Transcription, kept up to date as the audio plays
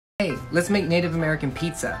Hey, let's make Native American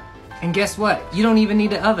pizza. And guess what? You don't even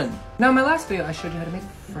need an oven. Now in my last video I showed you how to make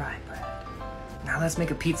fry bread. Now let's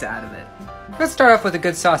make a pizza out of it. Let's start off with a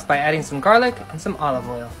good sauce by adding some garlic and some olive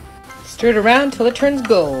oil. Stir it around till it turns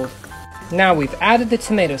gold. Now we've added the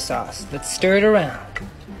tomato sauce. Let's stir it around.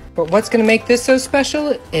 But what's going to make this so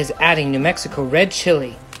special is adding New Mexico red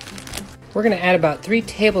chili. We're going to add about 3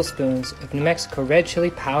 tablespoons of New Mexico red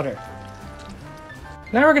chili powder.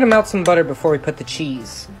 Now we're going to melt some butter before we put the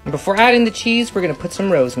cheese. And before adding the cheese, we're going to put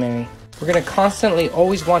some rosemary. We're going to constantly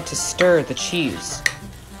always want to stir the cheese.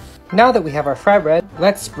 Now that we have our fry bread,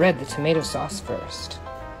 let's spread the tomato sauce first.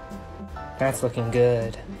 That's looking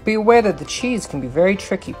good. Be aware that the cheese can be very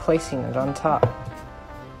tricky placing it on top.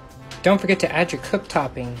 Don't forget to add your cooked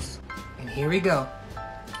toppings. And here we go.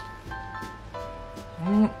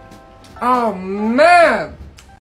 Oh man!